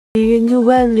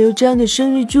INTO1刘璋的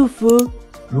生日祝福。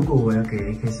如果我要给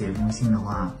AK 写一封信的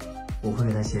话，我会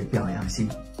给他写表扬信。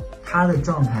他的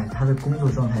状态，他的工作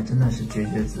状态真的是绝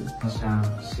绝子。我想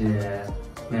写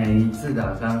每一次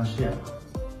的感谢，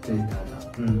对他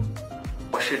的。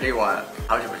我是李婉，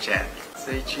好久不见。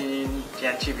最近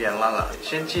天气变冷了，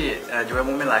身体对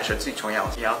我们来说最重要，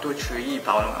也要多注意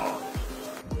保暖哦。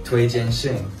推荐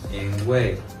信，因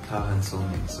为他很聪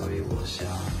明，所以我想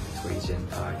推荐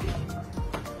他给你们。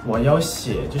我要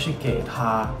写就是给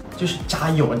他，就是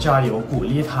加油加油，鼓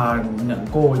励他能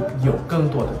够有更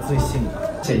多的自信。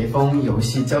写一封游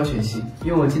戏教学信，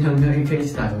因为我经常跟 AK 一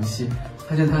起打游戏，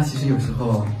发现他其实有时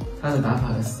候他的打法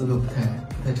的思路不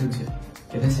太正确，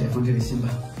给他写一封这个信吧，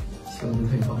希望对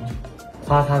他有帮助。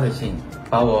发他的信，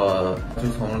把我就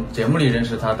从节目里认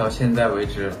识他到现在为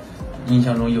止，印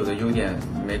象中有的优点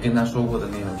没跟他说过的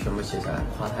内容全部写下来，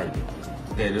夸他一遍。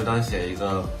给刘当写一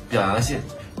个表扬信。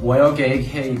我要给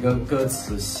AK 一个歌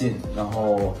词信，然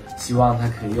后希望他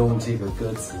可以用这个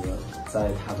歌词在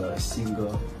他的新歌。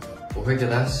我会给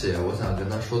他写我想跟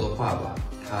他说的话吧，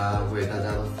他为大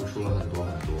家都付出了很多，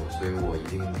所以我一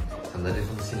定想在这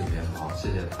封信里面好好谢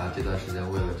谢他这段时间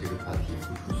为了这个团体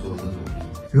付出所有的努力。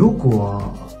如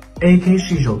果 AK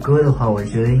是一首歌的话，我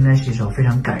觉得应该是一首非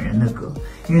常感人的歌，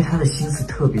因为他的心思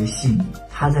特别细腻，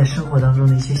他在生活当中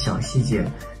的一些小细节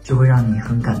就会让你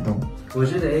很感动。我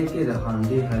觉得 AK 的很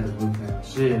厉害的部分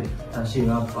是他是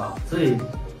rapper， 所以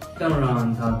当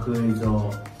然他可以做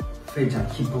非常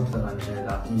hip hop 的感觉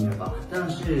的音乐吧，但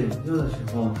是有的时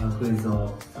候他可以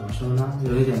做怎么说呢，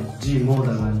有一点寂寞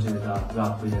的感觉的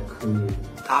rap 也可以。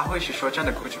他会是说唱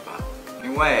的故事吧，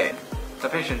因为他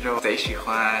平时就贼喜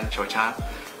欢说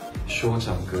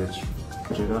唱歌曲，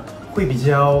我觉得会比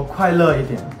较快乐一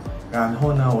点。然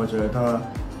后呢，我觉得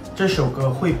这首歌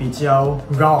会比较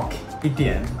rock 一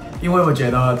点，因为我觉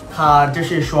得他就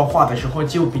是说话的时候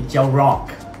就比较 rock，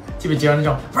 就比较那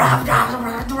种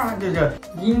就是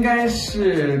应该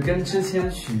是跟之前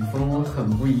曲风很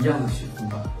不一样的曲风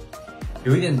吧，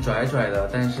有一点拽拽的，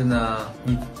但是呢，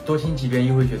你多听几遍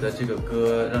又会觉得这个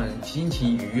歌让人心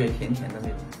情愉悦，甜甜的那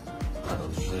种。他都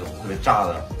是那种特别炸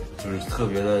的，就是特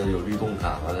别的有律动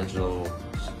感，完了之后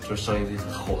就声音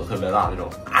吼的特别大那种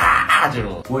这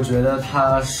种。我觉得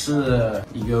他是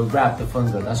一个 rap 的风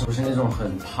格，但是不是那种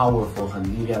很 powerful 很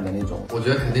力量的那种。我觉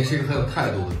得肯定是一个很有态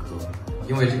度的歌，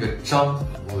因为这个张，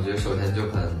我觉得首先就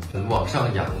很往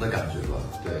上扬的感觉吧。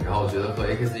对，然后我觉得和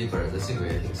AK 自己本人的性格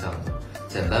也挺像的，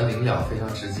简单明了，非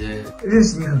常直接。认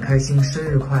识你很开心，生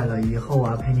日快乐！以后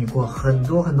啊陪你过很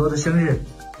多的生日。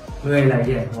未来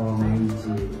也和我们一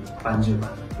起伴着吧。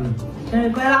生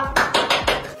日快乐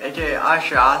 ！AK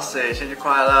 22岁，生日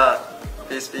快乐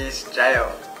 ！Peace， 加油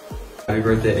 ！Happy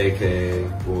birthday AK！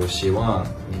 我希望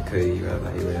你可以越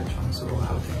来越创作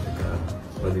好听的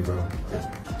歌 ，Love you bro。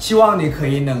希望你可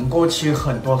以能够吃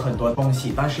很多东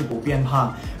西，但是不变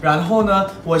胖。然后呢，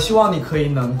我希望你可以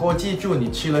能够记住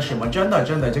你吃了什么，真的，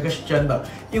这个是真的。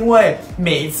因为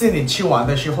每一次你吃完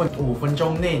的时候，5分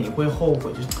钟内你会后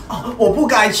悔，就是我不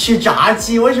该吃炸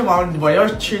鸡，为什么我要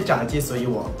吃炸鸡？所以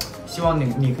我希望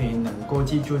你可以能够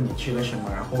记住你吃了什么，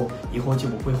然后以后就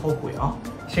不会后悔啊！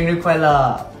生日快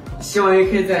乐！希望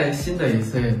AK 在新的一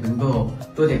岁能够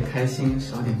多点开心，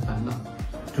少点烦恼。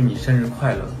祝你生日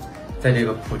快乐！在这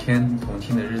个普天同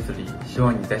庆的日子里，希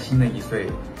望你在新的一岁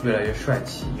越来越帅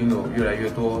气，拥有越来越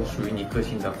多属于你个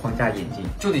性的框架眼镜。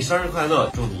祝你生日快乐，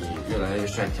祝你越来越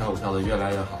帅，跳舞跳得越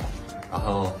来越好，然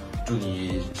后祝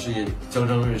你事业蒸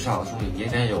蒸日上，祝你年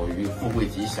年有余，富贵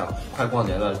吉祥。快过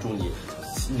年了，祝你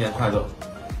新年快乐。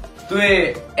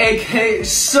对 AK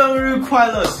生日快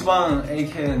乐，希望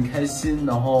AK 很开心，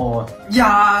然后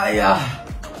呀，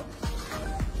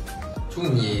祝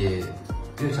你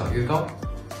越长越高，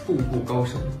步步高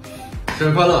升。生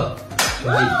日快乐，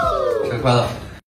兄弟！生日快乐！